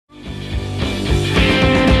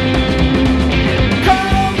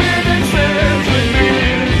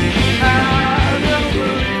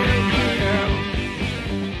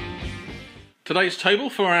today's table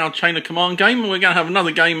for our Chain of Command game. We're going to have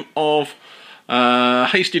another game of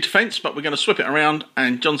hasty defence, but we're going to swap it around,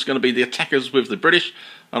 and John's going to be the attackers with the British,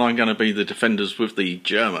 and I'm going to be the defenders with the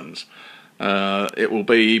Germans. It will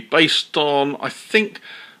be based on, I think,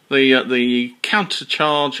 the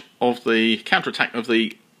counter-charge of the counter-attack of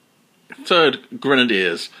the 3rd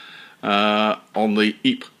Grenadiers on the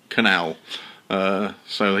Yypres Canal.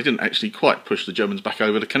 So they didn't actually quite push the Germans back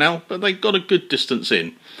over the canal, but they got a good distance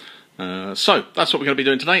in. So that's what we're going to be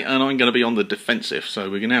doing today, and I'm going to be on the defensive. So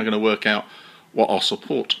we're now going to work out what our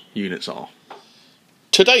support units are.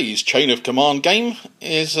 Today's Chain of Command game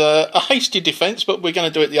is a hasty defence, but we're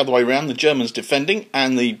going to do it the other way around, the Germans defending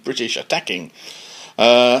and the British attacking.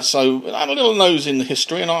 So I have a little nose in the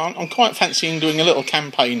history, and I'm quite fancying doing a little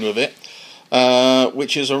campaign with it,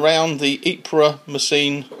 which is around the Yypres,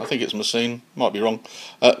 Messines, I think it's Messines, might be wrong,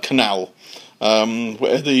 Canal,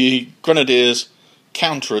 where the Grenadiers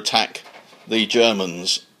counter-attack the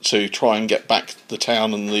Germans to try and get back the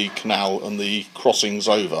town and the canal and the crossings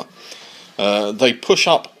over. They push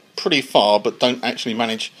up pretty far, but don't actually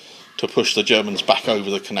manage to push the Germans back over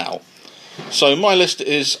the canal. So my list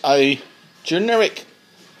is a generic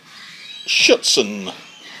Schützen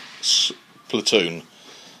platoon.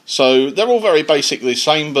 So they're all very basically the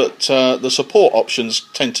same, but the support options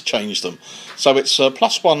tend to change them. So it's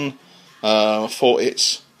 +1 for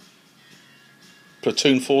its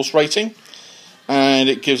platoon force rating, and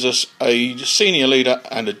it gives us a senior leader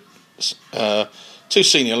and 2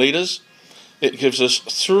 senior leaders. It gives us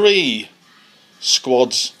 3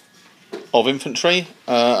 squads of infantry,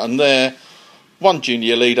 and they're 1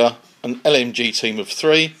 junior leader, an LMG team of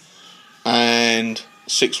 3, and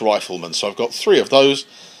 6 riflemen. So I've got 3 of those,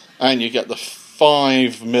 and you get the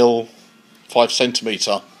 5mm,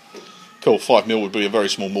 5cm. Cool, 5mm would be a very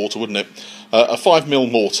small mortar, wouldn't it? A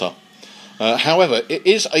 5mm mortar. However, it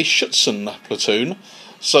is a Schützen platoon,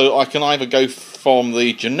 so I can either go from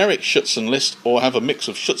the generic Schützen list or have a mix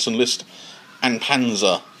of Schützen list and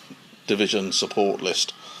Panzer division support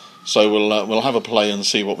list. So we'll have a play and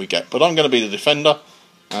see what we get. But I'm going to be the defender,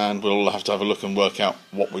 and we'll have to have a look and work out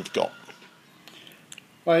what we've got.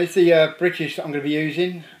 Well, it's the British that I'm going to be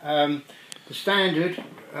using. The standard,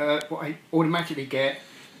 what I automatically get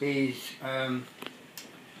is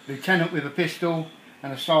lieutenant with a pistol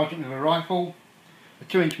and a sergeant with a rifle, a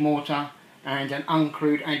 2-inch mortar, and an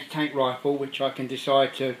uncrewed anti-tank rifle, which I can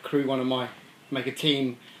decide to make a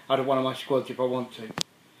team out of one of my squads if I want to.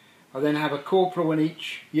 I then have a corporal in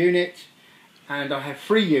each unit, and I have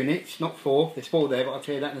 3 units, not 4. There's 4 there, but I'll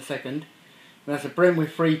tell you that in a second. And that's a Bren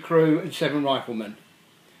with 3 crew and 7 riflemen.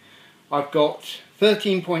 I've got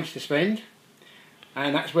 13 points to spend,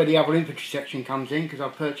 and that's where the other infantry section comes in, because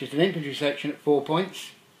I've purchased an infantry section at 4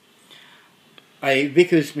 points, a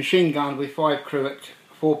Vickers machine gun with 5 crew at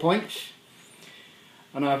 4 points,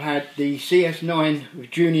 and I've had the CS9 with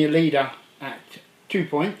junior leader at 2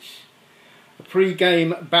 points, a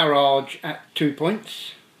pre-game barrage at 2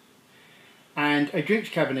 points, and a drinks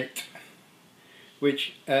cabinet,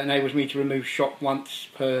 which enables me to remove shot once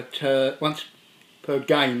per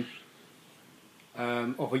game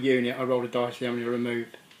of a unit. I roll a dice how many to remove,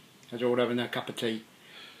 as we're all having a cup of tea.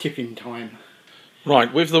 Tiffin time.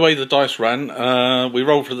 Right, with the way the dice ran, we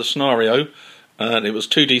rolled for the scenario, and it was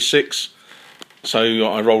 2d6, so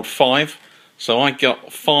I rolled 5, so I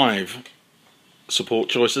got 5 support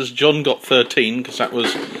choices. John got 13, because that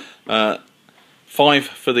was 5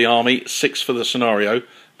 for the army, 6 for the scenario,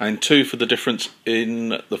 and 2 for the difference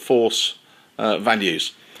in the force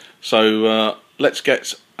values. So let's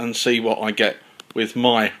get and see what I get with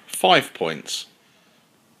my 5 points.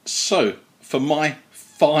 So for my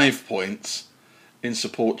 5 points in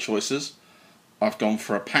support choices, I've gone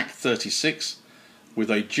for a Pack 36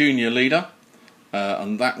 with a junior leader,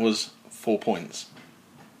 and that was 4 points.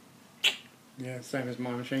 Yeah, same as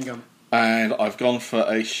my machine gun. And I've gone for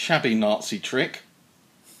a shabby Nazi trick.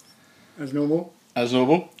 As normal? As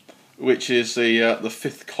normal, which is the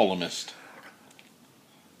 5th columnist.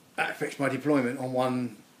 That affects my deployment on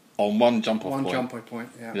one jump off point. One jump off point,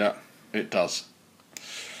 yeah. Yeah, it does.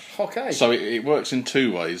 Okay. So it works in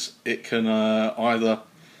 2 ways. It can either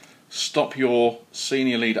stop your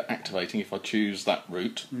senior leader activating if I choose that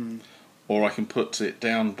route, or I can put it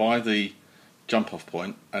down by the jump off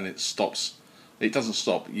point and it stops. It doesn't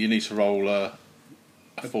stop. You need to roll a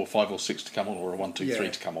 4, 5 or 6 to come on, or a 1, 2, 3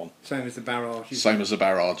 to come on. Same as the barrage. Same as the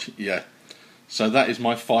barrage, yeah. So that is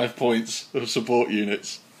my 5 points of support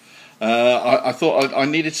units. I thought I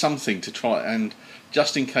needed something to try, and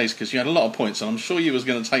just in case, because you had a lot of points, and I'm sure you was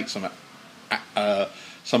going to take some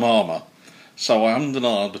armour. So I ummed and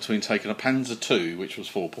ahed between taking a Panzer II, which was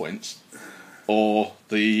 4 points, or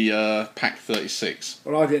the Pack 36.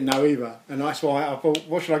 Well, I didn't know either, and that's why I thought,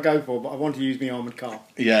 what should I go for? But I wanted to use my armoured car.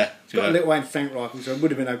 Yeah. It's got a little anti-tank rifle, so it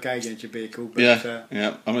would have been okay against your vehicle. But,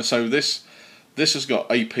 yeah. I mean, so this has got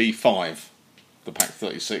AP5, the Pack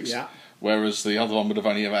 36. Yeah. Whereas the other one would have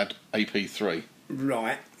only had AP3.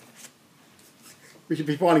 Right. Which would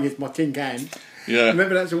be fine against my tin can. Yeah.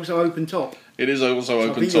 Remember, that's also open top. It is also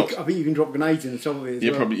open top. I think you can drop grenades in the top of it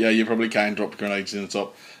as well. You probably can drop grenades in the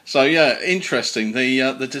top. So yeah, interesting.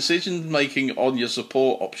 The decision making on your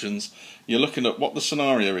support options, you're looking at what the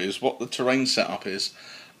scenario is, what the terrain setup is,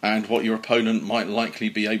 and what your opponent might likely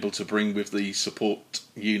be able to bring with the support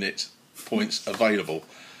unit points available.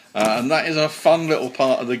 And that is a fun little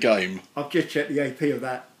part of the game. I've just checked the AP of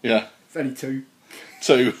that. Yeah. It's only 2.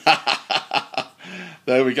 2.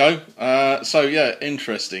 There we go. So yeah,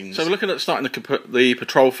 interesting. So we're looking at starting the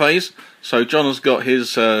patrol phase. So John has got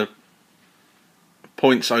his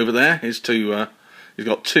points over there. His two. He's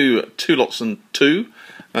got two lots and 2.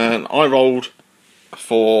 And I rolled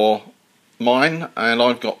for mine, and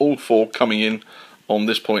I've got all 4 coming in on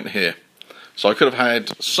this point here. So I could have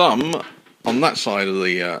had some on that side of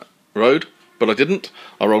the road, but I didn't.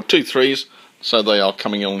 I rolled 2 3s, so they are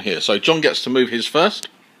coming on here. So John gets to move his first.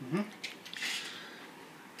 Mm-hmm.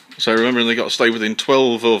 So remembering they've got to stay within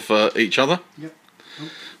 12 of each other. Yep. Oh.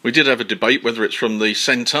 We did have a debate whether it's from the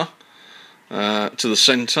centre to the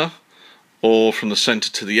centre or from the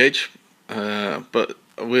centre to the edge, but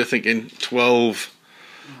we're thinking 12,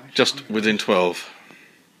 right, just within 12.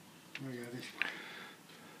 There we go, this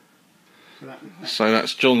way. So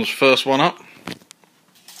that's John's first one up.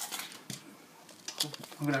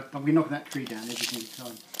 I'll be knocking that tree down every single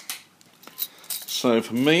time. So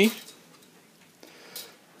for me,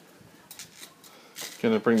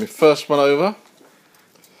 going to bring the first one over,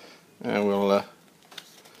 and we'll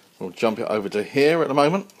jump it over to here at the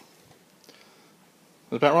moment.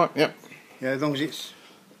 Is that right? Yep. Yeah, as long as it's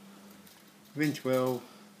within 12.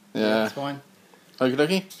 Yeah, that's fine. Okie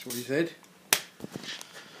dokie. That's what he said.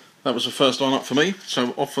 That was the first one up for me.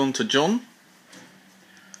 So off on to John.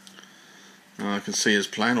 I can see his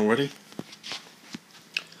plan already.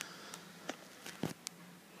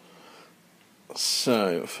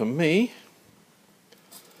 So for me,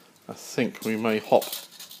 I think we may hop.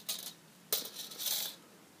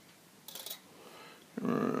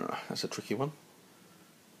 That's a tricky one.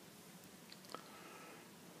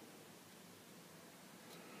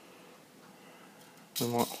 We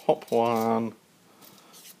might hop one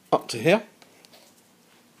up to here.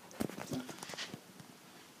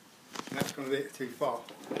 That's gone a bit too far.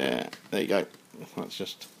 Yeah, there you go. That's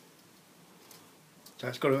just. So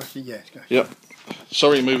it's got to actually, yeah, it's got. Yep.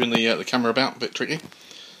 Sorry, moving the camera about, a bit tricky.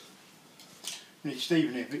 It's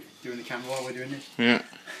Stephen here doing the camera while we're doing this. Yeah.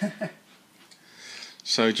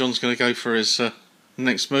 So John's going to go for his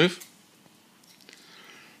next move.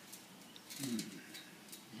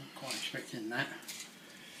 Not quite expecting that.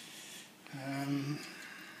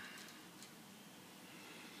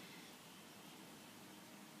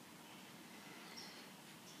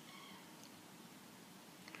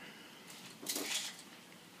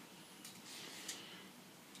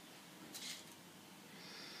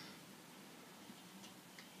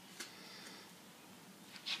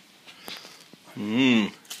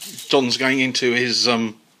 John's going into his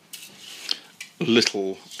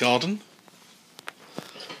little garden.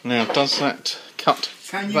 Now, does that cut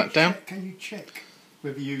that down? Can you check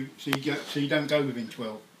whether you so you don't go within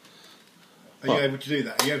 12? Are you able to do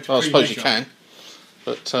that? Are you able to I suppose you pre-measure? can,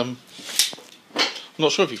 but I'm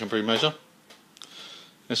not sure if you can pre-measure.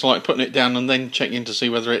 It's like putting it down and then checking to see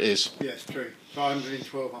whether it is. Yes, true. So I'm within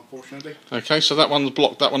 12, unfortunately. Okay, so that one's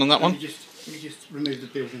blocked, that one and that one. Let me just remove the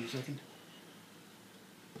building a second.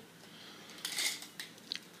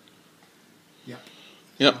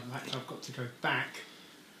 Yep. I've got to go back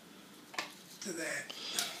to there.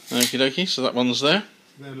 Okie dokie, so that one's there.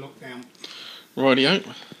 They're locked down. Rightio.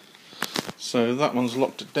 So that one's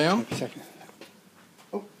locked it down. A second.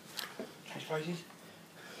 Oh, change places.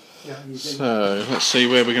 Yeah, so let's see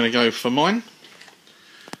where we're going to go for mine.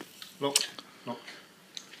 Locked.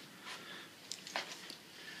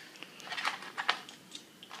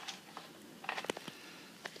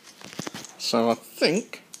 So I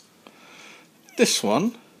think this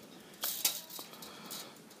one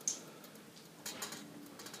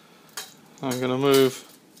I'm going to move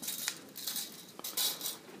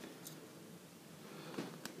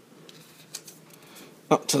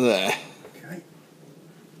up to there. Okay.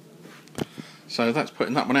 So that's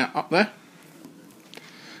putting that one out up there.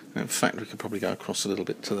 In fact, we could probably go across a little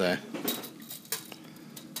bit to there.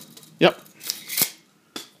 Yep.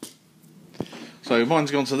 So mine's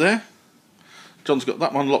gone to there. John's got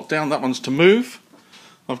that one locked down, that one's to move.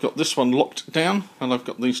 I've got this one locked down, and I've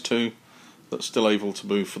got these two that's still able to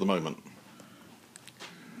move for the moment.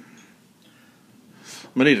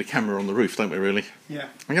 We need a camera on the roof, don't we, really? Yeah.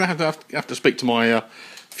 I'm going to have to speak to my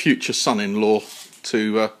future son-in-law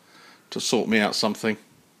to sort me out something.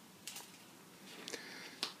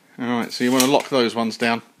 Alright, so you want to lock those ones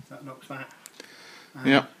down? That locks that.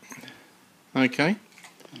 Yep. Okay.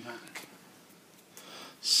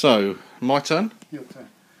 So, my turn? Your turn.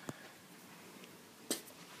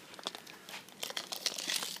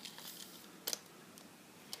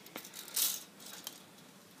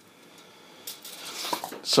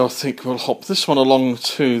 So I think we'll hop this one along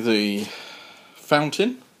to the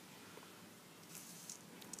fountain.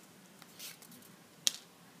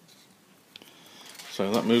 So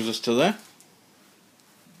that moves us to there.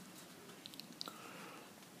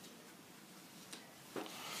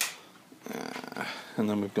 And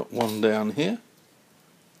then we've got one down here.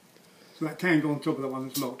 So that can go on top of the one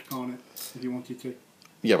that's locked, can't it? If you wanted to.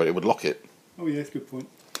 Yeah, but it would lock it. Oh yeah, that's a good point.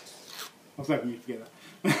 I was hoping you'd forget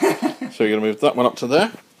that. So you're going to move that one up to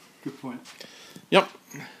there. Good point. Yep.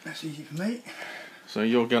 That's easy for me. So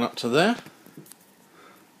you're going up to there.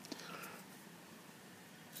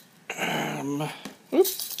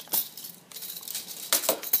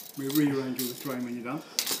 We'll rearrange all the train when you're done.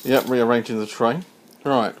 Yep, rearranging the train.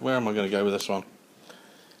 Right, where am I going to go with this one?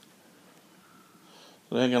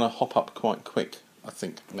 They're going to hop up quite quick, I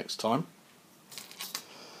think, next time.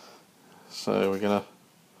 So we're going to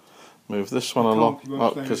move this one along.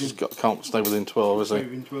 Oh, because it's can't stay within 12, is he?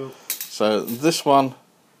 Within 12. So this one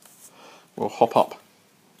will hop up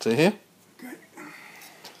to here. Okay.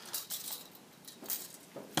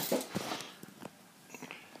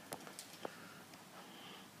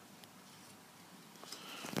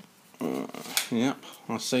 Yep,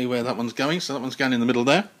 I see where that one's going. So that one's going in the middle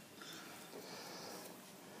there.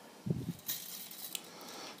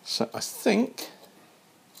 So I think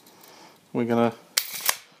we're going to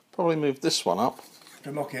probably move this one up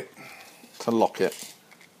To lock it. to lock it.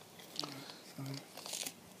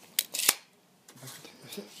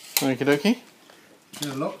 Okie dokie.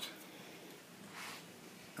 They're locked.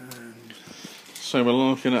 And So we're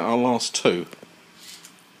looking at our last two.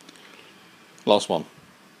 Last one.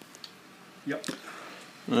 yep.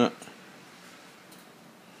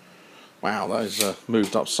 Wow, that is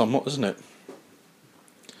moved up somewhat, isn't it?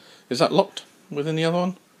 Is that locked within the other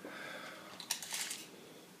one?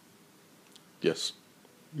 Yes.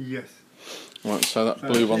 Yes. Right, so that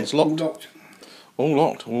blue one's all locked. locked. All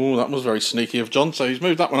locked. Oh, that was very sneaky of John. So he's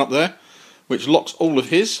moved that one up there, which locks all of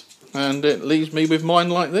his, and it leaves me with mine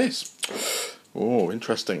like this. Oh,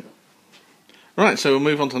 interesting. Right, so we'll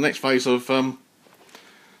move on to the next phase of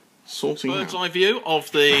sorting Bird's out. eye view of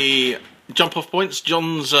the jump-off points.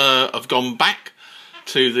 John's have gone back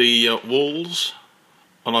to the walls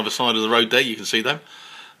on either side of the road there, you can see them.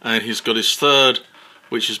 And he's got his third,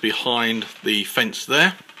 which is behind the fence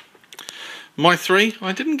there. My three,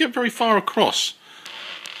 I didn't get very far across.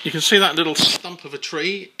 You can see that little stump of a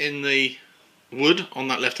tree in the wood on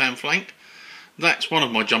that left-hand flank. That's one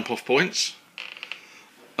of my jump-off points.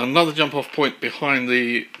 Another jump-off point behind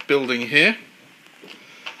the building here.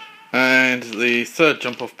 And the third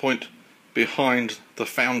jump-off point behind the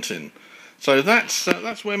fountain. So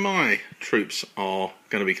that's where my troops are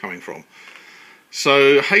going to be coming from.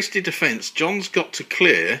 So hasty defence. John's got to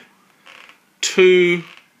clear two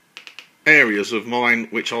areas of mine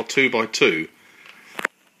which are 2 by 2.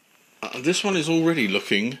 This one is already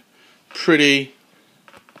looking pretty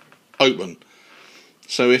open.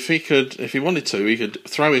 So if he wanted to, he could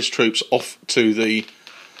throw his troops off to the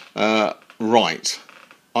right.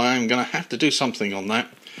 I am going to have to do something on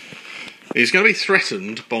that. He's going to be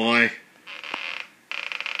threatened by...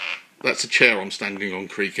 That's a chair I'm standing on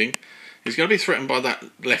creaking. He's going to be threatened by that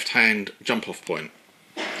left-hand jump-off point.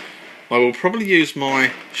 I will probably use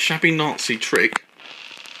my shabby Nazi trick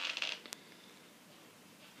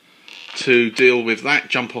to deal with that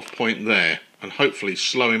jump-off point there, and hopefully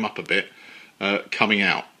slow him up a bit coming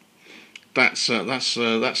out. That's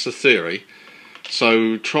the theory.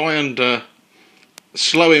 So try and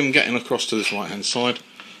slow him getting across to this right-hand side,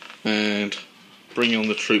 and bring on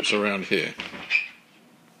the troops around here.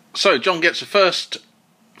 So John gets the first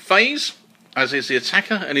phase, as is the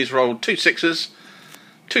attacker, and he's rolled 2 6s,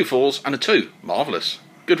 2 4s and a 2. Marvellous.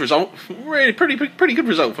 Good result. Really pretty good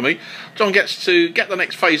result for me. John gets to get the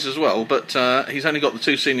next phase as well, but he's only got the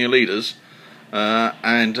 2 senior leaders,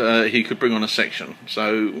 and he could bring on a section.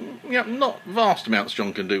 So, yeah, not vast amounts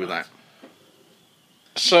John can do with that.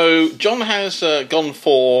 So John has gone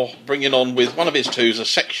for bringing on with one of his 2s a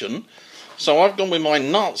section. So I've gone with my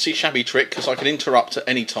Nazi shabby trick because I can interrupt at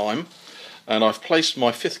any time, and I've placed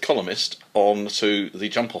my 5th columnist onto the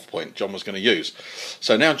jump-off point John was going to use.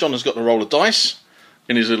 So now John has got to roll a dice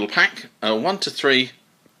in his little pack. 1 to 3,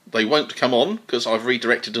 they won't come on because I've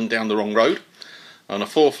redirected them down the wrong road. And a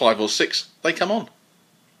 4, 5 or 6, they come on.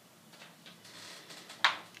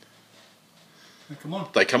 They come on.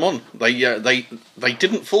 They come on. They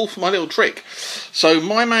didn't fall for my little trick. So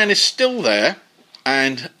my man is still there,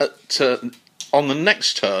 and on the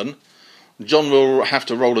next turn, John will have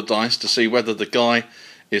to roll a dice to see whether the guy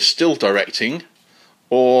is still directing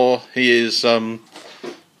or he is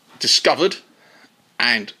discovered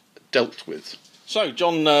and dealt with. So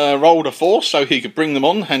John rolled a 4 so he could bring them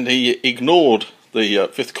on, and he ignored the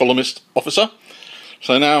 5th columnist officer.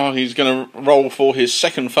 So now he's going to roll for his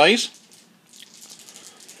 2nd phase.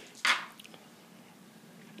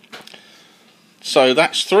 So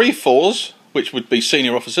that's 3 4s, which would be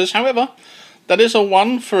senior officers. However, that is a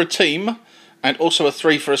 1 for a team and also a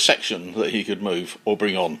 3 for a section that he could move or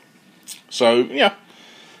bring on. So, yeah,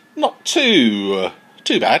 not too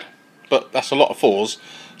bad, but that's a lot of 4s,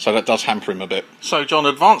 so that does hamper him a bit. So John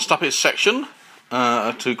advanced up his section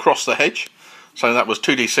to cross the hedge. So that was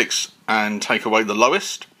 2d6 and take away the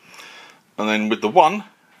lowest. And then with the 1,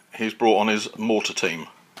 he's brought on his mortar team.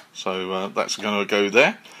 So that's going to go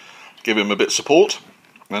there. Give him a bit of support.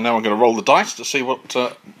 And now I'm going to roll the dice to see what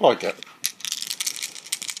I get.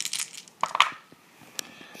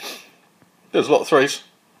 There's a lot of 3s.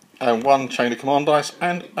 And 1 chain of command dice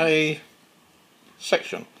and a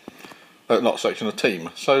section. Not a section, a team.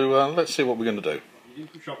 So let's see what we're going to do. You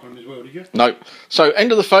didn't shop on him as well, did you? No. So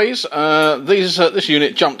end of the phase, this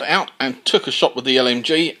unit jumped out and took a shot with the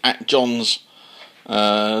LMG at John's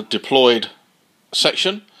deployed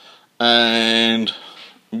section, and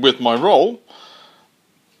with my roll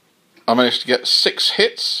I managed to get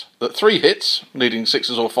 3 hits, needing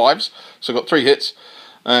 6s or 5s, so I got 3 hits,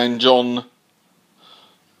 and John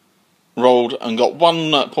rolled and got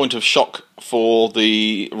 1 point of shock for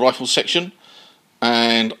the rifle section,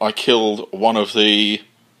 and I killed one of the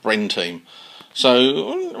Bren team.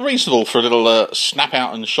 So reasonable for a little snap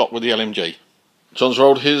out and shot with the LMG. John's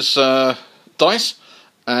rolled his dice,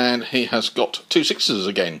 and he has got 2 6s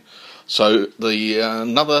again. So the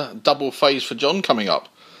another double phase for John coming up.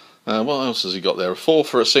 What else has he got there? A 4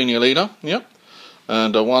 for a senior leader, yep,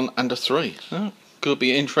 and a 1 and a 3. Could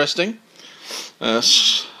be interesting. A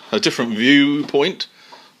different viewpoint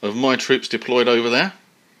of my troops deployed over there.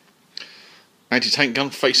 Anti-tank gun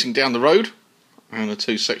facing down the road, and the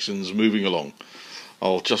 2 sections moving along.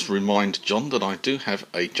 I'll just remind John that I do have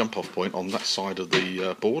a jump-off point on that side of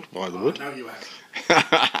the board by the wood. No, you have.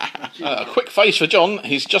 A quick phase for John.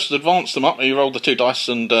 He's just advanced them up. He rolled the 2 dice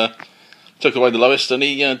and took away the lowest, and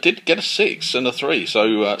he did get a 6 and a 3. So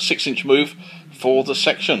 6-inch move for the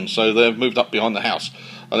section. So they've moved up behind the house.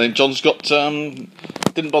 And then John's got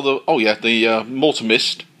didn't bother. Oh yeah, the mortar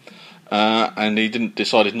missed, and he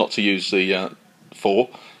decided not to use the 4.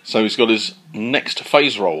 So he's got his next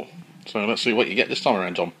phase roll. So let's see what you get this time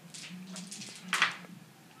around, John.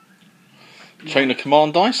 Chain of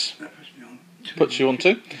command dice. Puts you on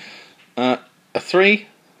 2. A 3,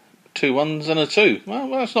 2 1s and a 2. Well,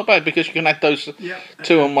 that's not bad because you can add those 2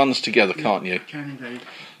 and 1s together, can't you? Can indeed.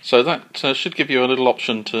 So that should give you a little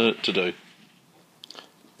option to do.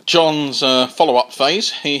 John's follow-up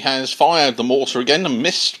phase. He has fired the mortar again and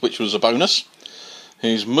missed, which was a bonus.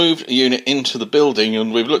 He's moved a unit into the building,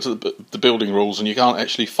 and we've looked at the building rules, and you can't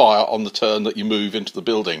actually fire on the turn that you move into the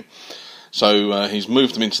building. So he's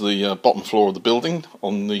moved them into the bottom floor of the building,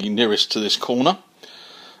 on the nearest to this corner,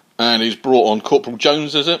 and he's brought on Corporal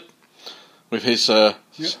Jones, is it, with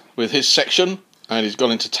his section, and he's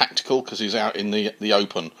gone into tactical because he's out in the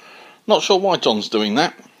open. Not sure why John's doing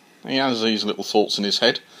that. He has these little thoughts in his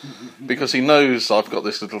head because he knows I've got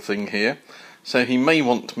this little thing here, so he may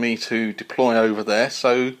want me to deploy over there,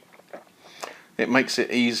 so it makes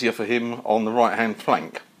it easier for him on the right hand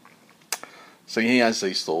flank. So he has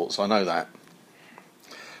these thoughts, I know that.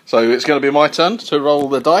 So it's going to be my turn to roll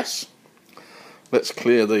the dice. Let's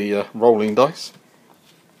clear the rolling dice.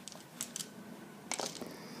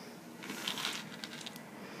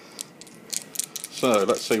 So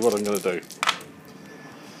let's see what I'm going to do.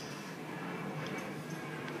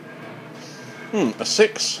 A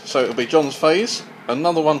 6, so it'll be John's phase,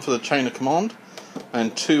 another 1 for the chain of command,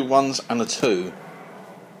 and 2 1s and a 2.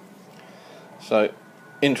 So,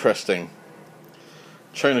 interesting.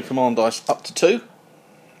 Chain of command dice up to 2.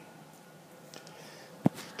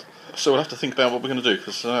 So we'll have to think about what we're going to do,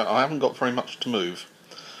 because I haven't got very much to move.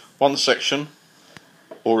 1 section,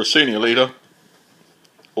 or a senior leader,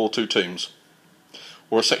 or 2 teams.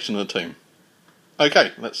 Or a section of the team.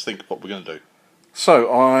 Okay, let's think what we're going to do.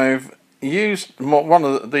 So I've used one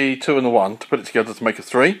of the 2 and the 1 to put it together to make a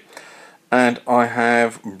 3, and I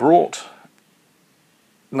have I've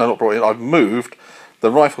moved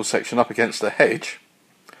the rifle section up against the hedge,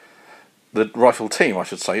 the rifle team I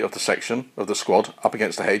should say of the section, of the squad, up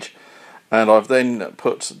against the hedge, and I've then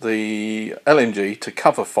put the LMG to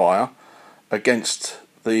cover fire against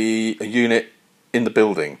the unit in the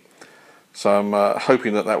building. So I'm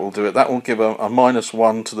hoping that will do it. That will give a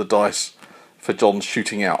 -1 to the dice for John's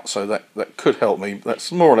shooting out, so that could help me.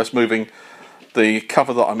 That's more or less moving the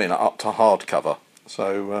cover that I'm in up to hard cover,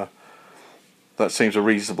 so that seems a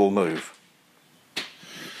reasonable move.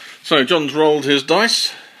 So John's rolled his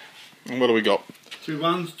dice, and what do we got? 2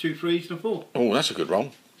 1s, 2 3s and a 4. Oh, that's a good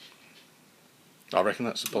roll. I reckon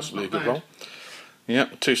that's possibly a good roll. Yeah,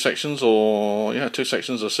 2 sections, 2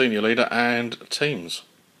 sections of senior leader and teams.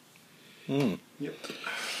 Yep.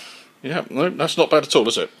 Yeah, no, that's not bad at all,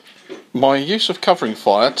 is it? My use of covering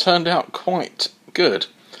fire turned out quite good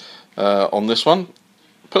on this one.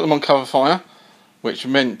 Put them on cover fire, which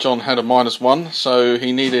meant John had a -1, so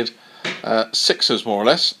he needed 6s more or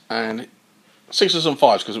less, and 6s and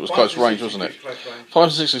 5s because it was close range, wasn't it? 5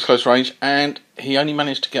 and 6 is close range, and he only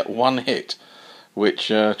managed to get 1 hit,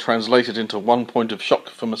 which translated into 1 point of shock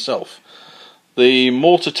for myself. The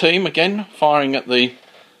mortar team, again, firing at the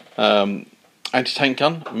anti-tank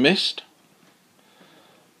gun, missed.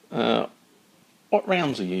 What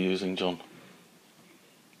rounds are you using, John?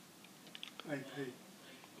 AP.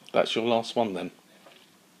 That's your last one then,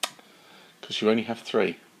 because you only have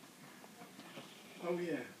 3. Oh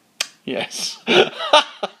yeah. Yes. So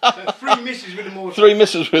 3 misses with the mortar. 3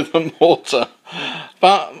 misses with the mortar,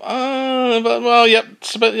 but well, yep.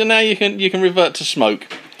 So, but now you can revert to smoke.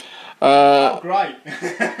 Oh, great.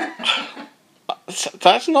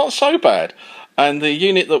 That's not so bad. And the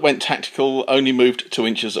unit that went tactical only moved 2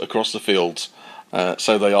 inches across the fields,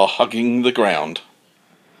 so they are hugging the ground.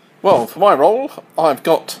 Well, for my roll, I've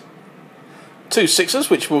got 2 6s,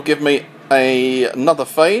 which will give me another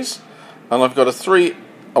phase, and I've got a 3,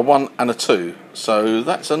 a 1, and a 2. So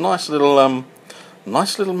that's a nice little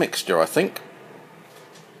mixture, I think.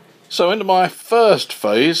 So into my first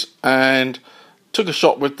phase, and took a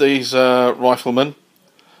shot with these riflemen,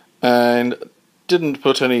 and didn't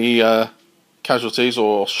put any casualties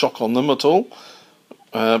or shock on them at all,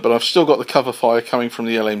 but I've still got the cover fire coming from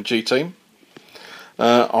the LMG team.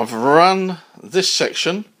 I've run this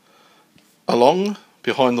section along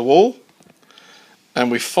behind the wall,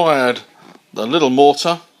 and we fired the little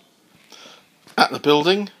mortar at the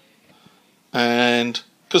building, and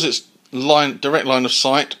because it's direct line of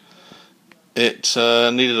sight, it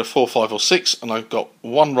needed a 4, 5 or 6, and I've got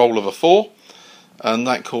 1 roll of a 4, and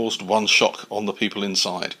that caused 1 shock on the people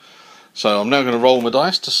inside. So I'm now going to roll my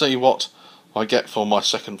dice to see what I get for my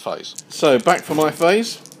second phase. So back for my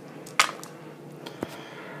phase,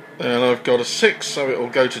 and I've got a 6, so it will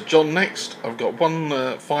go to John next. I've got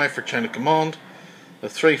 1 5 for chain of command, a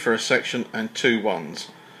 3 for a section, and 2 1s.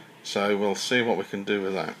 So we'll see what we can do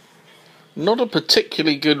with that. Not a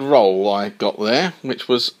particularly good roll I got there, which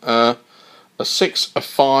was a 6, a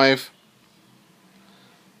 5,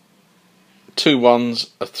 2 1s,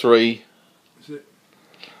 a 3.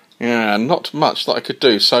 Yeah, not much that I could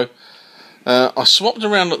do. So I swapped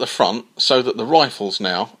around at the front so that the rifles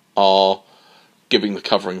now are giving the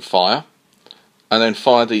covering fire, and then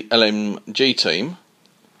fired the LMG team,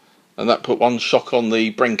 and that put 1 shock on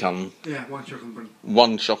the Bren gun. Yeah, 1 shock on the Bren.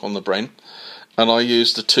 1 shock on the Bren, and I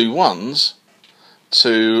used the 2 1s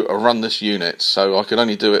to run this unit, so I could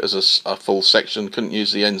only do it as a full section. Couldn't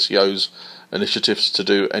use the NCO's initiatives to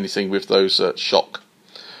do anything with those shock.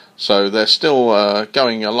 So they're still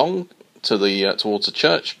going along to the towards the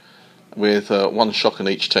church with 1 shock in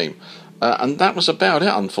each team, and that was about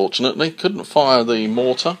it. Unfortunately, couldn't fire the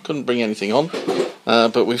mortar, couldn't bring anything on,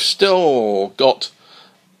 but we've still got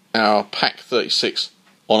our Pack 36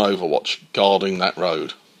 on Overwatch guarding that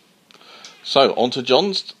road. So on to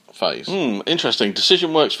John's phase. Interesting.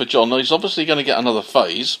 Decision works for John. He's obviously going to get another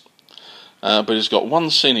phase, but he's got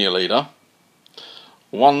 1 senior leader,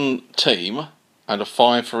 1 team, and a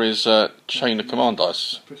 5 for his chain of command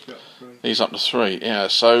dice. He's up to 3. Yeah,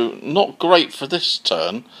 so not great for this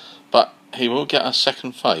turn, but he will get a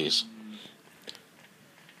second phase.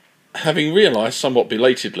 Having realised somewhat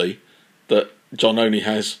belatedly that John only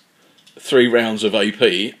has 3 rounds of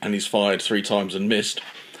AP and he's fired 3 times and missed,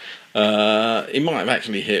 he might have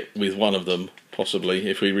actually hit with 1 of them, possibly,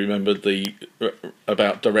 if we remembered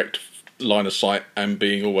about direct line of sight and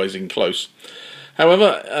being always in close.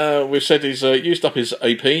 However, we've said he's used up his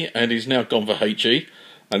AP, and he's now gone for HE,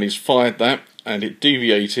 and he's fired that, and it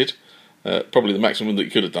deviated, probably the maximum that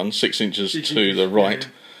you could have done, 6 inches to the right. Yeah.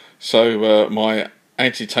 So my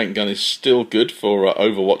anti-tank gun is still good for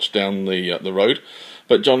Overwatch down the road.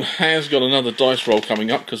 But John has got another dice roll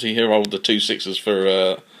coming up because he rolled the 2 6s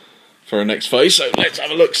for a next phase. So let's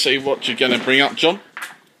have a look, see what you're going to bring up, John.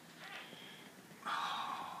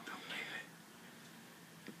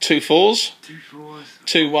 2 4s,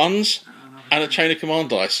 2 1s, and a chain of command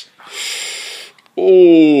dice.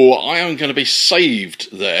 Oh, I am going to be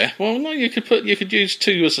saved there. Well, no, you could use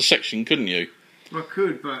 2 as a section, couldn't you? I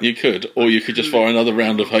could, but you could, or you could just fire another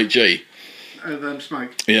round of HE. Of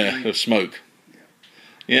smoke. Yeah, of smoke.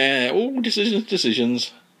 Yeah, all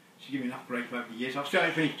decisions. Should give me an upgrade for over the years. I've still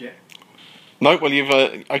haven't finished yet. No, well you've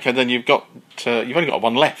okay. Then you've only got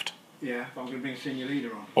 1 left. Yeah, but I'm going to bring a senior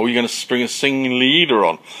leader on. Or you're going to bring a senior leader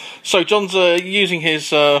on. So John's using his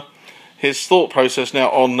thought process now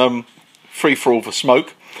on free for all for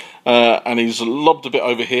smoke, and he's lobbed a bit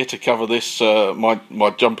over here to cover this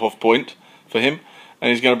my jump off point for him,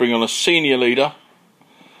 and he's going to bring on a senior leader,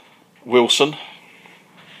 Wilson,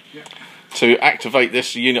 to activate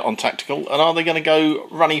this unit on tactical. And are they going to go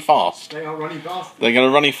runny fast? They are running fast. They're going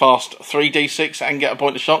to runny fast 3d6 and get a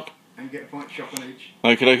point of shock? And get a point of shock on each.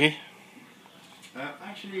 Okie dokie.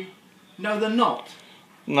 Actually, no, they're not.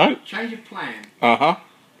 No? Change of plan. Uh-huh.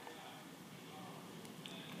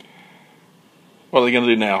 What are they going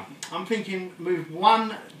to do now? I'm thinking move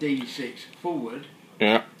 1d6 forward.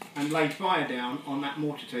 Yeah. And lay fire down on that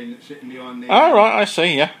mortar team that's sitting behind there. Oh, right, I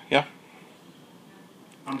see, yeah.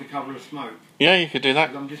 Under cover of smoke. Yeah, you could do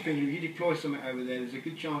that. I'm just thinking, if you deploy something over there, there's a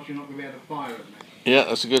good chance you're not going to be able to fire at me. Yeah,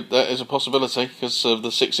 that is a possibility because of the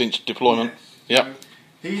 6-inch deployment. Yes.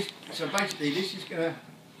 Yep. So basically, this is going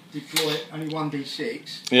to deploy only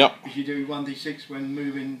 1d6. Yep. Because you do 1d6 when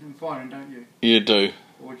moving and firing, don't you? You do.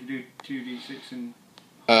 Or do you do 2d6 and...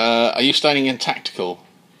 Are you staying in tactical?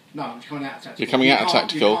 No, I'm coming out of tactical. You're coming out of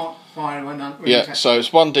tactical? You can't fire when yeah, so it's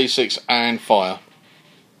 1d6 and fire.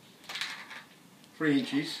 3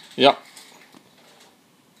 inches. Yep.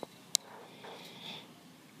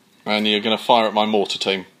 And you're going to fire at my mortar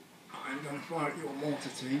team. I'm going to fire at your mortar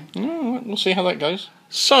team. Alright, we'll see how that goes.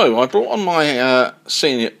 So, I brought on my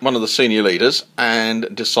one of the senior leaders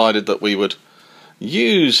and decided that we would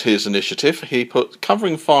use his initiative. He put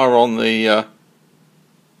covering fire on the...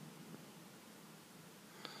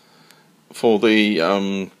 for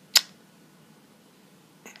the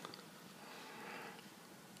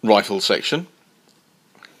rifle section,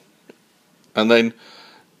 and then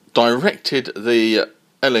directed the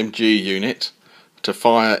LMG unit to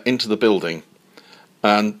fire into the building,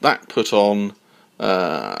 and that put on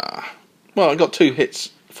well, I got 4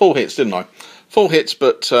 hits, didn't I? 4 hits,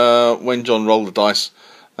 but when John rolled the dice,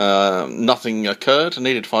 nothing occurred. I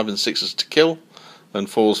needed 5 and 6s to kill and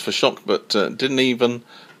 4s for shock, but didn't even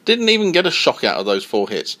get a shock out of those 4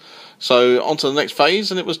 hits. So on to the next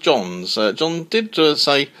phase, and it was John's. John did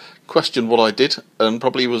question what I did, and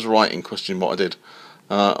probably was right in questioning what I did.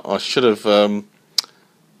 I should have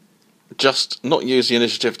just not used the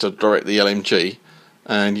initiative to direct the LMG,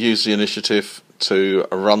 and used the initiative to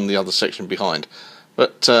run the other section behind.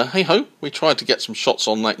 But hey ho, we tried to get some shots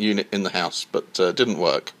on that unit in the house, but didn't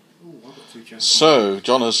work. Ooh, I've got 2 chances. So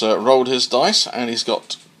John has rolled his dice, and he's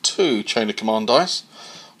got 2 chain of command dice.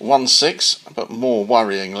 1 6, but more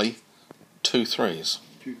worryingly, 2 3s.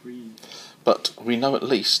 2 3s. But we know at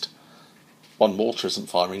least 1 mortar isn't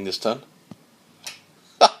firing this turn.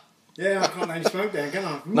 Yeah, I can't aim smoke there, can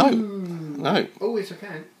I? No. Ooh. No. Oh, yes I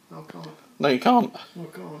can. I can't. No, you can't. I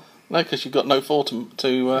can't. No, because you've got no 4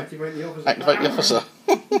 to Activate the officer. activate the officer.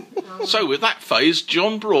 So with that phase,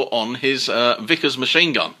 John brought on his Vickers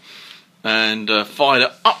machine gun and fired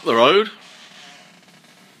it up the road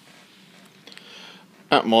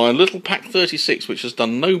at my little Pack 36, which has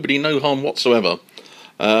done nobody no harm whatsoever.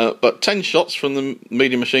 But 10 shots from the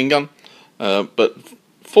medium machine gun. But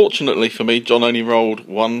fortunately for me, John only rolled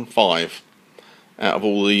 1 5 out of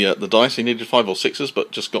all the dice. He needed 5 or 6s,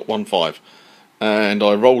 but just got 1 5. And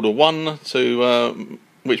I rolled a 1 to,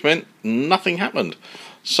 which meant nothing happened.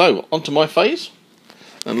 So onto my phase,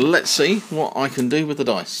 and let's see what I can do with the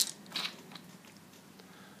dice.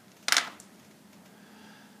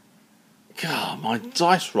 God, my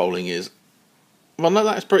dice rolling is... Well, no,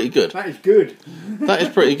 that is pretty good. That is good. That is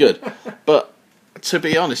pretty good. But to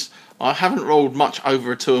be honest, I haven't rolled much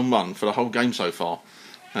over a 2 and 1 for the whole game so far.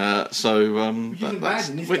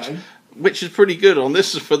 Which is pretty good on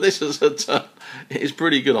this. For this as a turn, it is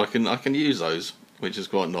pretty good. I can use those, which is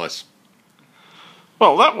quite nice.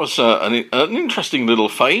 Well, that was an interesting little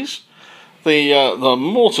phase. The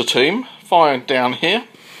mortar team fired down here,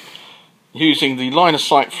 using the line of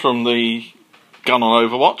sight from the gun on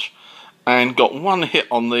Overwatch, and got one hit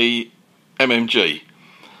on the MMG.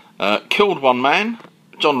 Killed one man.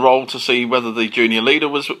 John rolled to see whether the junior leader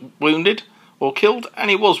was wounded or killed, and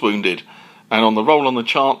he was wounded. And on the roll on the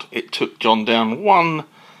chart, it took John down one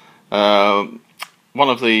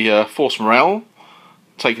of the force morale,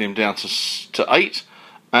 taking him down to 8,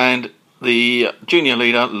 and the junior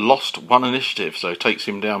leader lost 1 initiative, so takes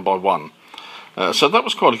him down by 1. So that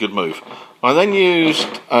was quite a good move. I then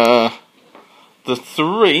used the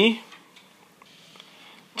 3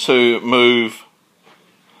 to move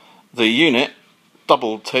the unit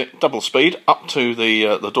double speed up to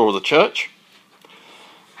the door of the church,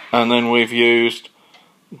 and then we've used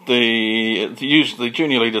the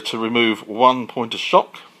junior leader to remove 1 point of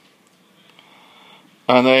shock,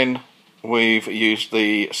 and then we've used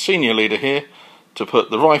the senior leader here to put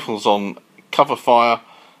the rifles on cover fire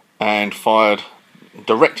and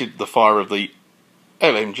directed the fire of the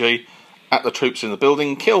LMG at the troops in the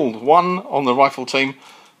building. Killed 1 on the rifle team,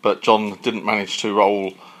 but John didn't manage to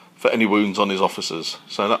roll for any wounds on his officers,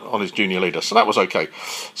 so that on his junior leader, so that was okay.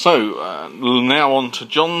 So now on to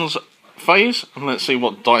John's phase, and let's see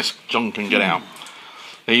what dice John can get out.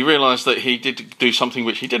 He realised that he did do something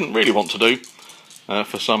which he didn't really want to do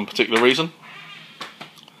for some particular reason.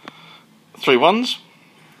 3 1s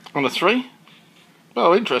and a 3.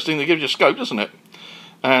 Well, interesting, they give you scope, doesn't it?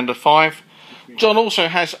 And a 5. John also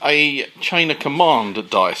has a chain of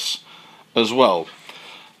command dice as well.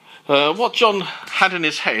 What John had in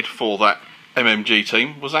his head for that MMG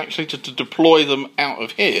team was actually to deploy them out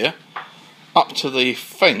of here up to the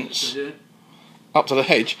fence, up to the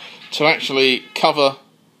hedge, to actually cover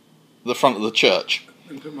the front of the church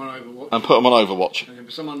and put them on Overwatch. And put them on Overwatch. And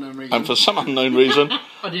for some unknown reason. And for some unknown reason,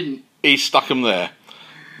 I didn't. He stuck them there.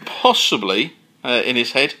 Possibly in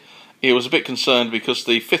his head, he was a bit concerned because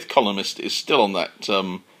the 5th columnist is still on that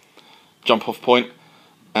jump-off point,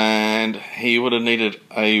 and he would have needed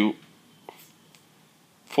a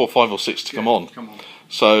 4, 5 or 6 to come on.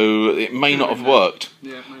 So it may not have worked.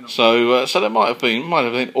 Yeah, it may not. So that might have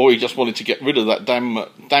been, or he just wanted to get rid of that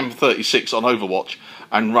damn 36 on Overwatch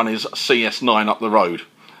and run his CS9 up the road.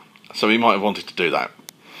 So he might have wanted to do that.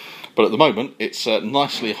 But at the moment, it's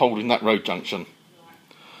nicely holding that road junction.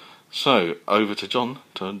 So over to John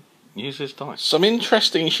to use his dice. Some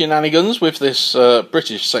interesting shenanigans with this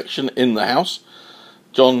British section in the house.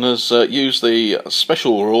 John has used the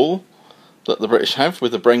special rule that the British have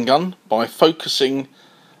with the Bren gun by focusing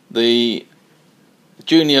the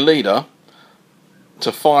junior leader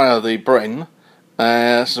to fire the Bren,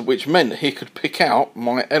 which meant he could pick out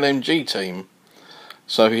my LMG team.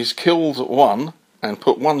 So he's killed 1 and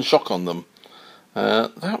put 1 shock on them.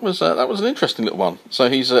 That was an interesting little one. So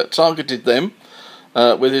he's targeted them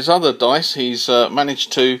with his other dice. He's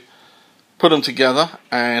managed to put them together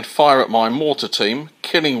and fire at my mortar team,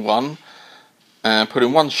 killing 1 and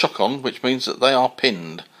putting 1 shock on, which means that they are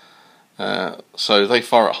pinned. So they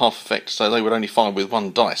fire at half effect, so they would only fire with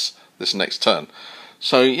 1 dice this next turn.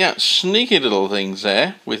 So yeah, sneaky little things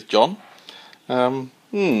there with John.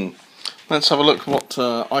 Let's have a look what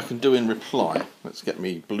I can do in reply. Let's get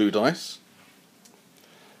me blue dice.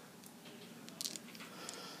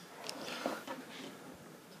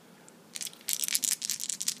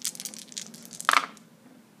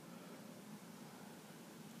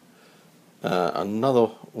 Another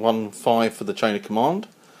 1 5 for the chain of command.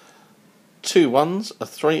 2 1s, a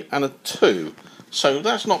 3 and a 2. So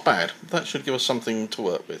that's not bad. That should give us something to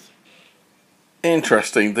work with.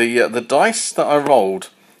 Interesting. The dice that I rolled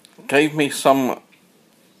gave me some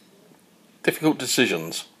difficult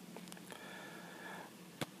decisions.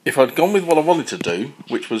 If I'd gone with what I wanted to do,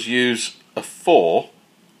 which was use a 4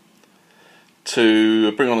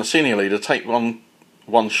 to bring on a senior leader, take one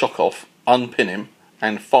shock off, unpin him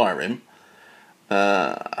and fire him,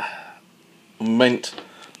 meant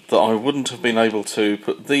that I wouldn't have been able to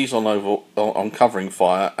put these on covering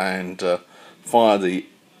fire and fire the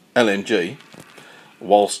LMG,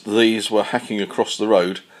 whilst these were hacking across the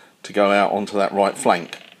road to go out onto that right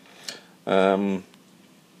flank.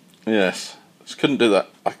 Yes, just couldn't do that.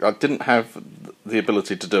 I didn't have the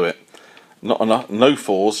ability to do it. Not enough, no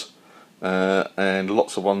 4s, and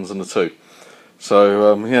lots of 1s and a 2.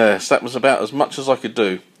 So yes, that was about as much as I could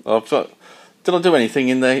do. Did I do anything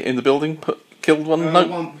in the building? Killed 1? No.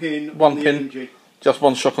 1 pin. 1 pin. LMG. Just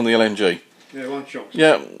 1 shock on the LMG. Yeah, 1 shock.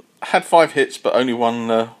 Yeah, had 5 hits, but only 1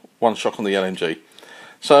 shock on the LMG.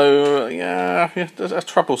 So yeah, a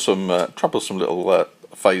troublesome little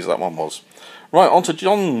phase that one was. Right, on to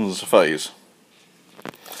John's phase.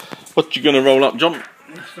 What you going to roll up, John?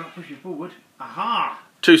 Let's start pushing forward. Aha!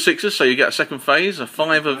 2 6s, so you get a second phase. A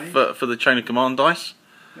 5 for the chain of command dice,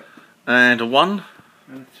 and a 1.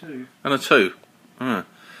 And a 2. And a 2.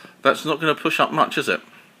 That's not going to push up much, is it?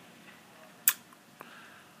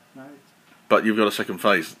 No. But you've got a second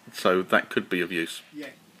phase, so that could be of use. Yeah.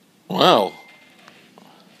 Well,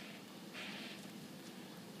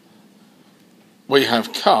 we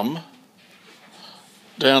have come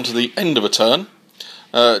down to the end of a turn.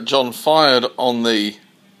 John fired on the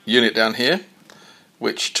unit down here,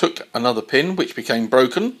 which took another pin, which became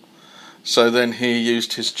broken. So then he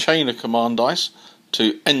used his chain of command dice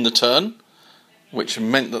to end the turn, which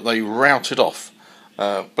meant that they routed off.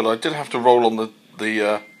 But I did have to roll on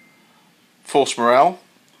the force morale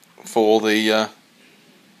for the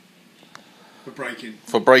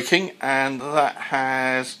for breaking, and that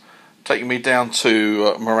has taken me down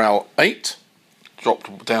to morale 8,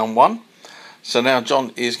 dropped down 1. So now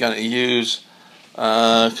John is going to use,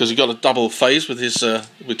 because he got a double phase with his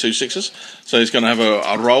with 2 6s, so he's going to have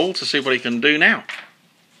a roll to see what he can do now.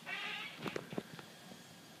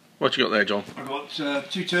 What you got there, John? I've got 2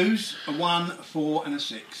 2s, a 1, a 4 and a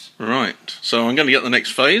 6. Right, so I'm going to get the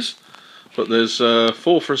next phase, but there's 4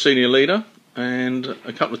 for a senior leader and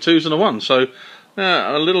a couple of 2s and a 1, so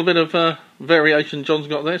a little bit of variation John's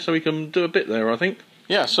got there, so he can do a bit there, I think.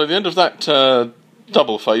 Yeah, so at the end of that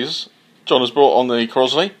double phase, John has brought on the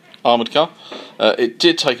Crosley armoured car. It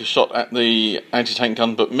did take a shot at the anti-tank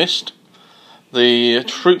gun but missed. The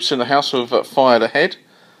troops in the house have fired ahead.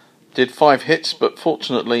 Did 5 hits, but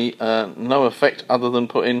fortunately no effect other than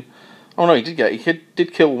put in... Oh no, he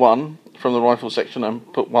did kill 1 from the rifle section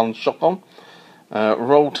and put 1 shot on.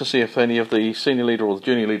 Rolled to see if any of the senior leader or the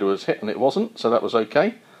junior leader was hit, and it wasn't, so that was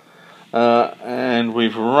okay. And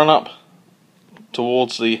we've run up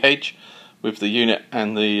towards the hedge with the unit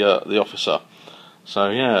and the officer.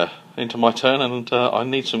 So yeah, into my turn, and I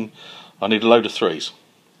need a load of 3s.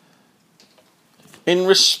 In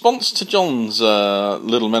response to John's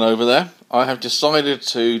little men over there, I have decided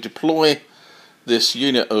to deploy this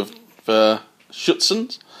unit of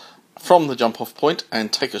Schutzens from the jump-off point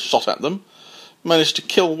and take a shot at them. Managed to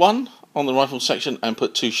kill 1 on the rifle section and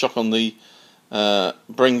put 2 shock on the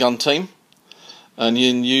brain gun team, and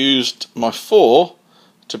then used my 4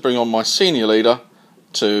 to bring on my senior leader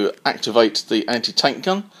to activate the anti-tank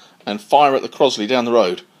gun and fire at the Crosley down the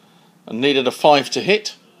road. I needed a 5 to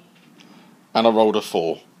hit, and I rolled a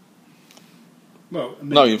 4. Well, I mean,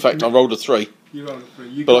 no, in fact, I rolled a 3. You rolled a 3.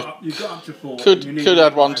 You But got up to 4. Could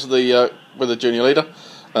add 1 to the with the junior leader,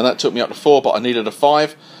 and that took me up to 4. But I needed a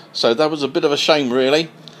 5, so that was a bit of a shame,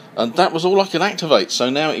 really. And that was all I could activate. So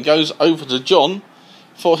now it goes over to John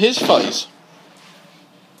for his phase.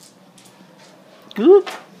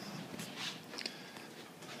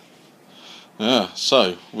 Yeah,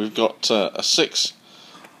 so we've got a 6,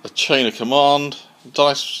 a chain of command,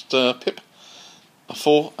 dice pip, a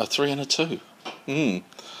 4, a 3 and a 2.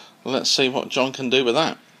 Let's see what John can do with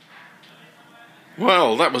that.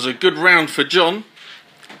 Well, that was a good round for John.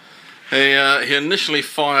 He initially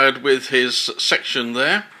fired with his section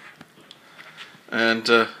there, and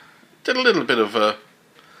did a little bit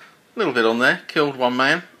on there. Killed 1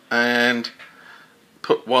 man and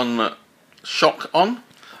put 1 shock on,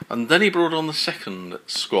 and then he brought on the second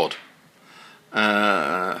squad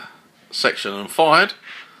section and fired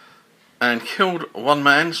and killed 1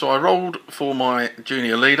 man. So I rolled for my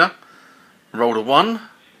junior leader, rolled a 1,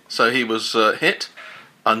 so he was hit,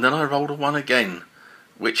 and then I rolled a 1 again,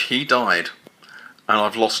 which he died, and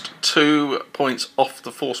I've lost 2 points off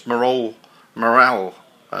the force morale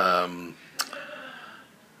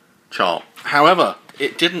chart. However,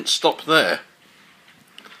 it didn't stop there.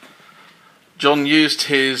 John used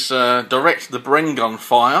his direct the Bren gun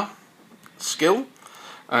fire skill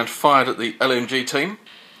and fired at the LMG team,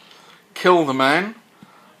 killed the man.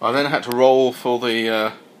 I then had to roll for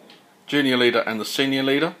the junior leader and the senior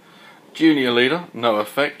leader. Junior leader, no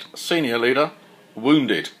effect. Senior leader,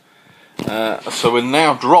 wounded. So we're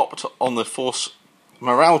now dropped on the force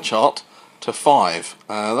morale chart to 5.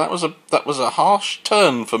 That was a harsh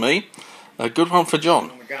turn for me. A good one for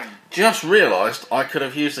John. Just realised I could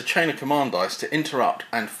have used the chain of command dice to interrupt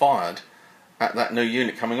and fired at that new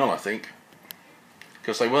unit coming on, I think,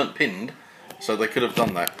 because they weren't pinned, so they could have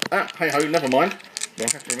done that. Hey ho, never mind. I'll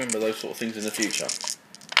have to remember those sort of things in the future.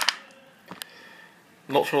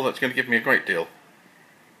 Not sure that's going to give me a great deal.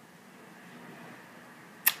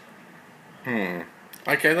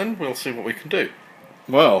 Okay then, we'll see what we can do.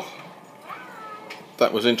 Well,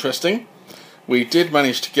 that was interesting. We did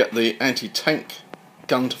manage to get the anti-tank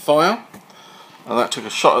gun to fire, and that took a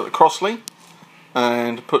shot at the Crosley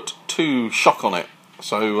and put 2 shock on it.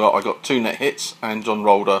 So I got 2 net hits, and John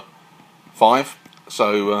rolled a 5.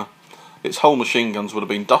 So its whole machine guns would have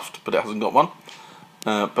been duffed, but it hasn't got one.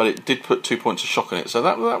 but it did put 2 points of shock in it, so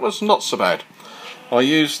that was not so bad. I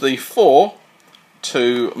used the 4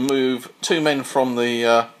 to move 2 men from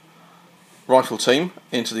the rifle team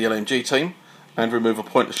into the LMG team and remove a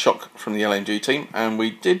point of shock from the LMG team, and we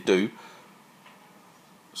did do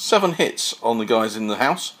 7 hits on the guys in the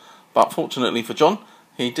house, but fortunately for John,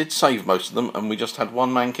 he did save most of them, and we just had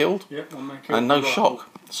 1 man killed, Yep, 1 man killed and no shock.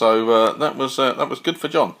 So that was good for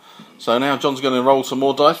John. So now John's going to roll some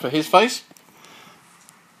more dice for his phase.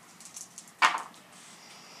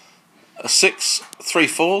 A 6, 3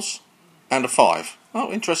 4s, and a 5.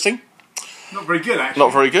 Oh, interesting. Not very good, actually.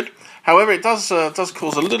 Not very good. However, it does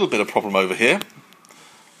cause a little bit of problem over here.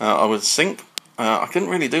 I would think. I couldn't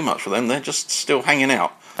really do much for them. They're just still hanging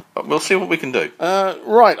out. But we'll see what we can do.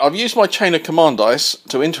 Right, I've used my chain of command dice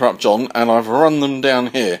to interrupt John, and I've run them down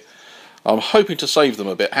here. I'm hoping to save them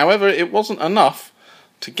a bit. However, it wasn't enough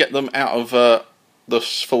to get them out of the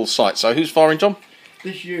full sight. So who's firing, John?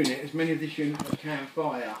 This unit, as many of this unit as can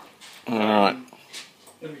fire. Alright.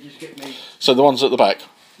 Let me just get me... So the ones at the back?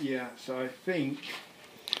 Yeah, so I think...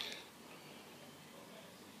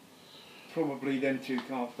 probably them 2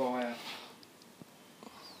 can't fire.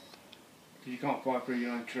 You can't fire through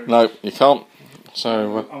your own troops. No, you can't.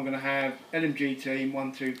 So I'm going to have LMG team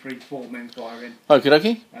 1, 2, 3, 4 men firing.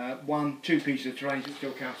 Okie dokie. 2 pieces of terrain that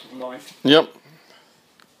still counts as light. Yep.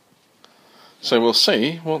 So we'll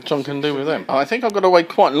see what John can do with them. I think I've got away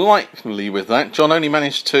quite lightly with that. John only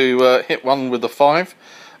managed to hit 1 with the 5,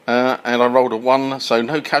 and I rolled a 1, so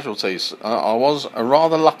no casualties. I was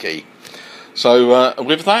rather lucky. So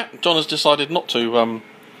with that, John has decided not to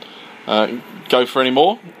go for any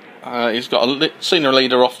more. He's got a senior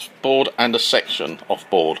leader off board and a section off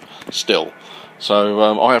board still.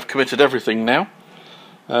 So I have committed everything now.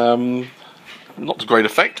 Not to great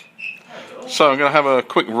effect. So I'm going to have a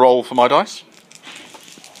quick roll for my dice.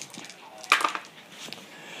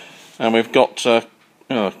 And we've got a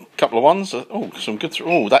couple of 1s. Oh, some good.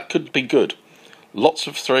 Oh, that could be good. Lots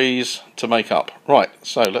of 3s to make up. Right,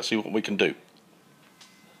 so let's see what we can do.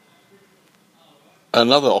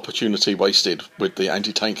 Another opportunity wasted with the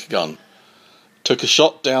anti-tank gun. Took a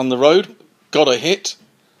shot down the road, got a hit,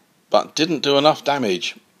 but didn't do enough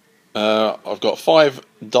damage. I've got 5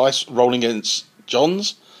 dice rolling against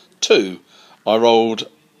John's. 2. I rolled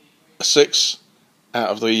a 6 out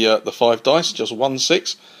of the 5 dice, just 1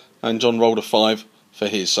 6, and John rolled a 5 for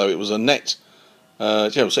his. So it was a net,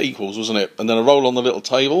 it was equals, wasn't it? And then a roll on the little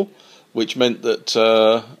table, which meant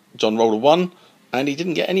that John rolled a 1, and he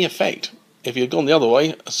didn't get any effect. If he had gone the other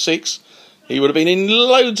way, a 6, he would have been in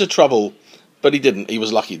loads of trouble, but he didn't. He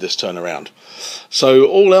was lucky this turn around. So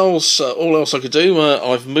all else I could do,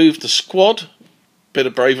 I've moved the squad, bit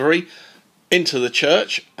of bravery, into the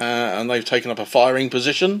church, and they've taken up a firing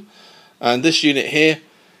position. And this unit here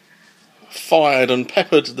fired and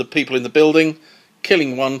peppered the people in the building,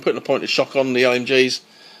 killing 1, putting a point of shock on the LMGs,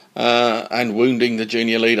 and wounding the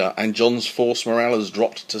junior leader. And John's force morale has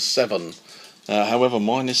dropped to 7. However,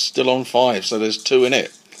 mine is still on 5, so there's 2 in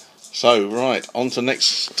it. So, right, on to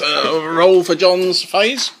next roll for John's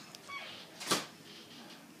phase.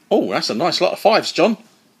 Oh, that's a nice lot of 5s, John.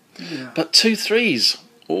 Yeah. But 2 3s.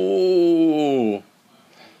 Oh,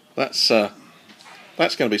 that's going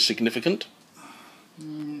to be significant.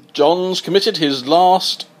 John's committed his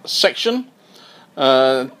last section,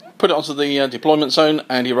 put it onto the deployment zone,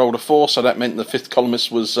 and he rolled a 4, so that meant the 5th columnist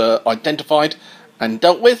was identified and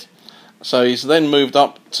dealt with. So he's then moved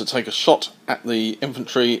up to take a shot at the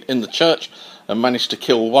infantry in the church and managed to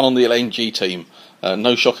kill 1 on the LMG team.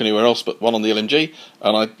 No shock anywhere else but 1 on the LMG,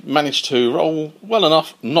 and I managed to roll well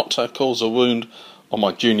enough not to cause a wound on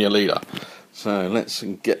my junior leader. So let's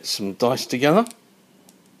get some dice together.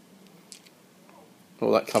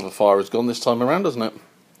 Well, that cover fire has gone this time around, hasn't it?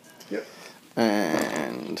 Yep.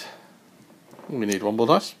 And we need 1 more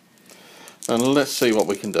dice. And let's see what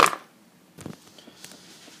we can do.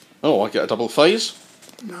 Oh, I get a double phase.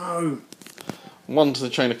 No. 1 to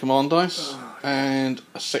the chain of command dice, and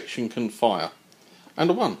a section can fire.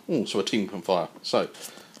 And a 1. Oh, so a team can fire. So,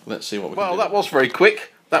 let's see what we can do. Well, that was very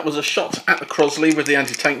quick. That was a shot at the Crosley with the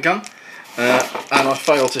anti-tank gun, and I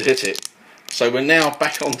failed to hit it. So we're now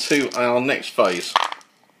back on to our next phase.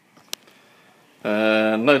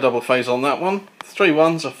 No double phase on that one. 3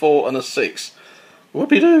 1s, a 4 and a 6.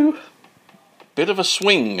 Whoopie-doo. Bit of a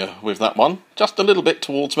swing with that one, just a little bit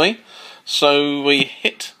towards me. So we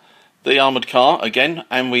hit the armoured car again,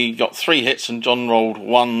 and we got 3 hits, and John rolled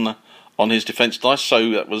 1 on his defence dice, so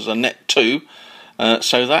that was a net 2.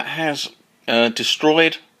 So that has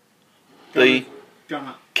destroyed the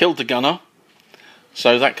gunner. Killed the gunner.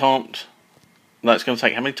 So that can't. That's going to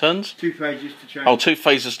take how many turns? 2 phases to change. Oh, 2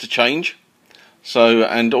 phases to change. So,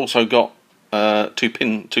 and also got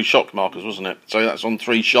two shock markers, wasn't it? So that's on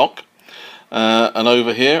 3 shock. And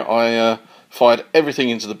over here I fired everything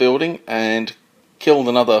into the building and killed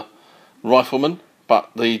another rifleman,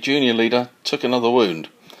 but the junior leader took another wound.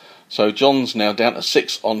 So John's now down to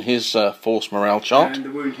 6 on his force morale chart. And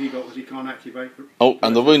the wound he got was he can't activate. Oh,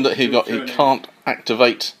 and the wound that he got, he can't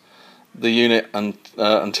activate the unit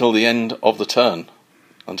until the end of the turn,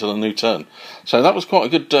 until a new turn. So that was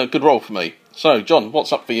quite a good roll for me. So John,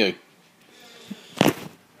 what's up for you?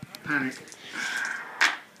 Panic.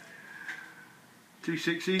 2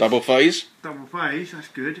 6s. Double phase. Double phase, that's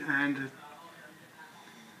good. And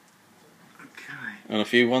And a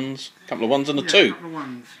few ones, a couple of ones and a a 2. couple of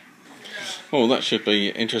ones. Oh, that should be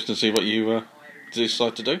interesting to see what you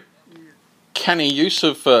decide to do. Canny use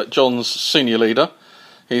of John's senior leader.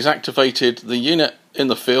 He's activated the unit in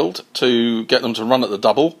the field to get them to run at the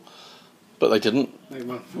double, but they didn't. They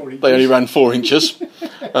ran 4 inches. They only ran 4 inches.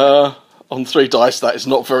 On 3 dice, that is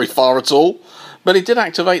not very far at all. But he did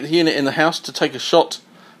activate the unit in the house to take a shot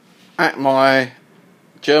at my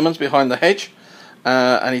Germans behind the hedge,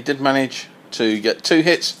 and he did manage to get 2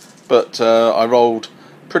 hits, but I rolled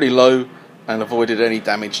pretty low and avoided any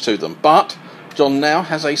damage to them. But John now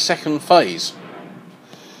has a second phase.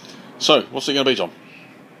 So, what's it going to be, John?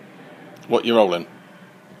 What you rolling?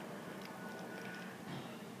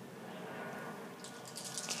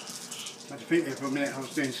 I had to think there for a minute. I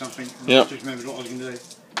was doing something. And Yep. I just remembered what I was going to do.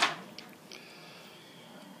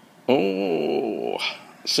 Oh,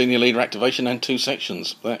 senior leader activation and 2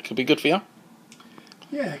 sections. That could be good for you.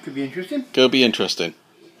 Yeah, it could be interesting. Could be interesting.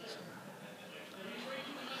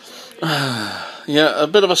 Yeah, a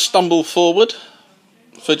bit of a stumble forward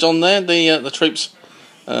for John there. The troops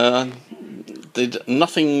did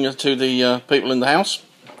nothing to the people in the house.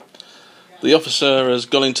 The officer has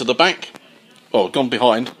gone into the back, or gone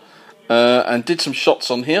behind, and did some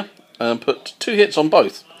shots on here and put 2 hits on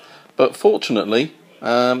both. But fortunately,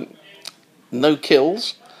 no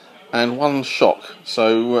kills and 1 shock.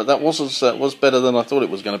 So that was better than I thought it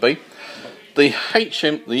was going to be. The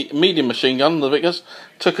the medium machine gun, the Vickers,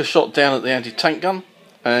 took a shot down at the anti-tank gun,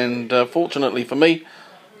 and fortunately for me,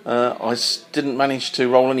 I didn't manage to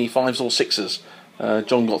roll any 5s or 6s.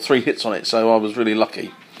 John got 3 hits on it, so I was really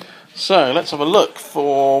lucky. So let's have a look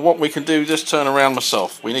for what we can do this turn around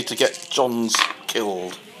myself. We need to get John's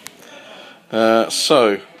killed.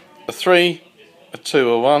 So a 3, a 2,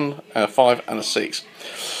 a 1, a 5 and a 6.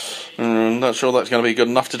 Not sure that's going to be good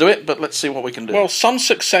enough to do it, but let's see what we can do. Well, some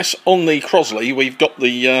success on the Crosley. We've got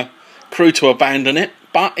the crew to abandon it,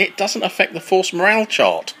 but it doesn't affect the force morale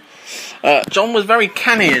chart. John was very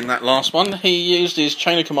canny in that last one. He used his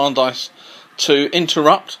chain of command dice to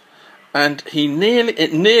interrupt, and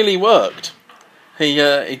it nearly worked. He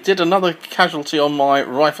did another casualty on my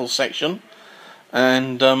rifle section,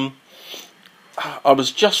 and I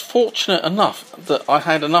was just fortunate enough that I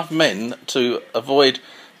had enough men to avoid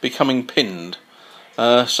becoming pinned.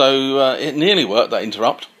 So it nearly worked, that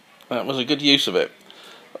interrupt. That was a good use of it.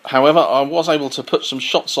 However, I was able to put some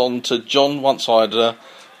shots on to John once I'd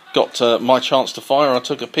got my chance to fire. I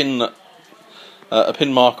took a pin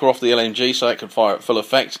marker off the LMG so it could fire at full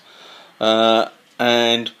effect.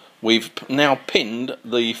 And we've now pinned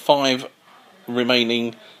the 5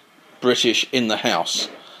 remaining British in the house.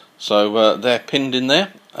 So they're pinned in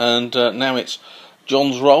there, and now it's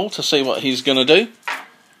John's roll to see what he's going to do.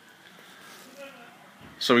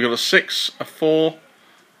 So we've got a 6, a 4,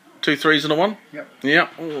 2 3s and a 1? Yep. Yeah,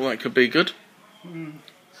 oh, that could be good.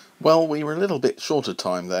 Well, we were a little bit short of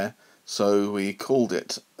time there, so we called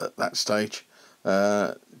it at that stage.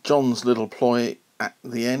 John's little ploy at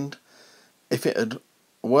the end, if it had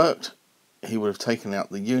worked, he would have taken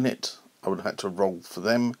out the unit. I would have had to roll for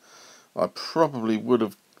them. I probably would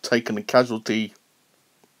have taken a casualty.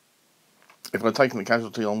 If I'd taken a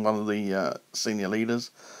casualty on one of the senior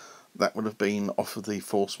leaders, that would have been off of the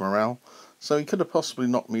force morale. So he could have possibly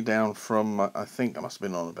knocked me down from, I think I must have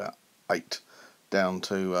been on about 8 down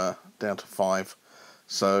to 5.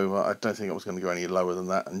 So I don't think I was going to go any lower than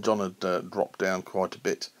that. And John had dropped down quite a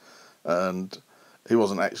bit, and he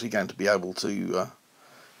wasn't actually going to be able to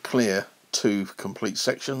clear 2 complete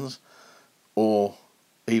sections or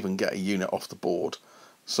even get a unit off the board.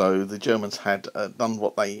 So the Germans had done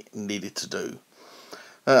what they needed to do.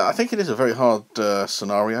 I think it is a very hard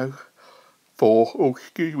scenario for... Oh,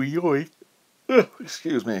 excuse me, yoy.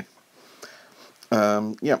 Excuse me.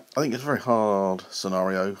 Yeah, I think it's a very hard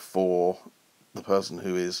scenario for the person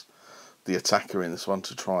who is the attacker in this one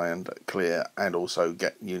to try and clear and also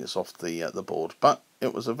get units off the board. But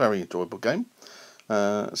it was a very enjoyable game.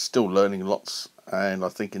 Still learning lots, and I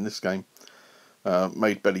think in this game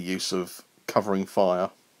made better use of covering fire,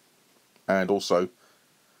 and also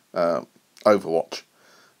Overwatch.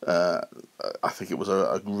 I think it was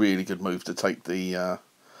a really good move to take the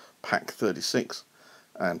Pack 36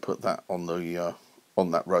 and put that on the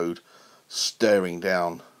on that road, staring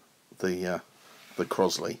down the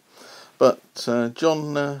Crosley. But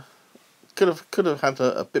John could have had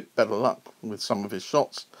a bit better luck with some of his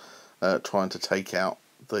shots, trying to take out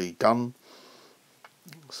the gun.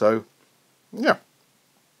 So yeah,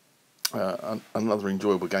 another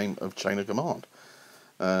enjoyable game of Chain of Command,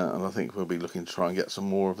 and I think we'll be looking to try and get some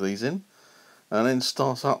more of these in, and then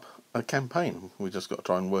start up a campaign. We just got to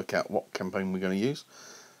try and work out what campaign we're going to use.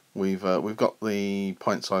 We've got the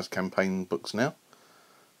pint-sized campaign books now,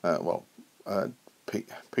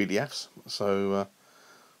 PDFs, so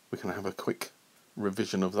we can have a quick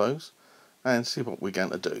revision of those and see what we're going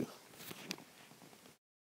to do.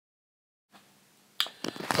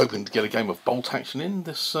 Hoping to get a game of Bolt Action in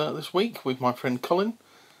this week with my friend Colin.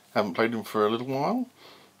 Haven't played him for a little while,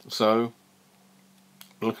 so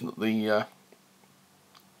looking at the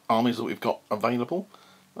armies that we've got available,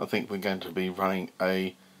 I think we're going to be running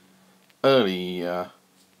a early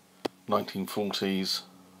 1940s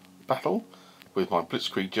battle with my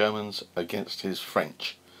Blitzkrieg Germans against his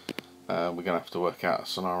French. We're going to have to work out a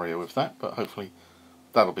scenario with that, but hopefully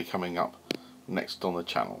that'll be coming up next on the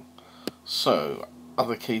channel. So,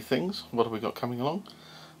 other key things, what have we got coming along?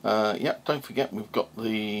 Yep, don't forget we've got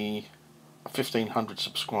the 1500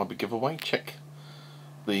 subscriber giveaway. Check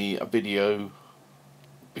the video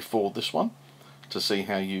before this one to see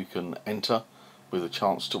how you can enter with a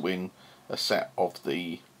chance to win a set of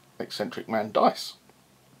the Eccentric Man dice.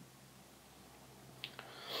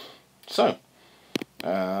 So,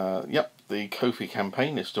 yep, the Ko-fi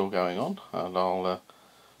campaign is still going on, and I'll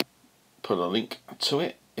put a link to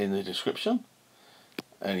it in the description.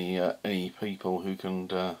 Any people who can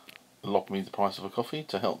lob me the price of a coffee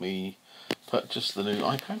to help me purchase the new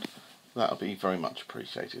iPad, that would be very much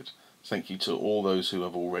appreciated. Thank you to all those who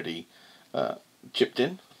have already chipped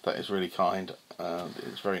in. That is really kind, and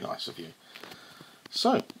it's very nice of you.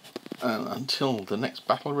 So, until the next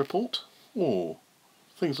battle report, or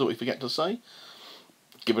things that we forget to say,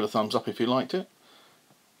 give it a thumbs up if you liked it.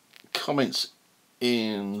 Comments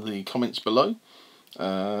in the comments below.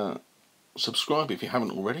 Subscribe if you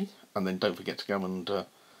haven't already, and then don't forget to go and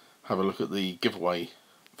have a look at the giveaway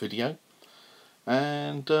video,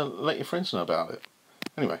 and let your friends know about it.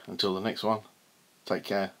 Anyway, until the next one, take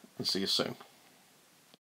care and see you soon.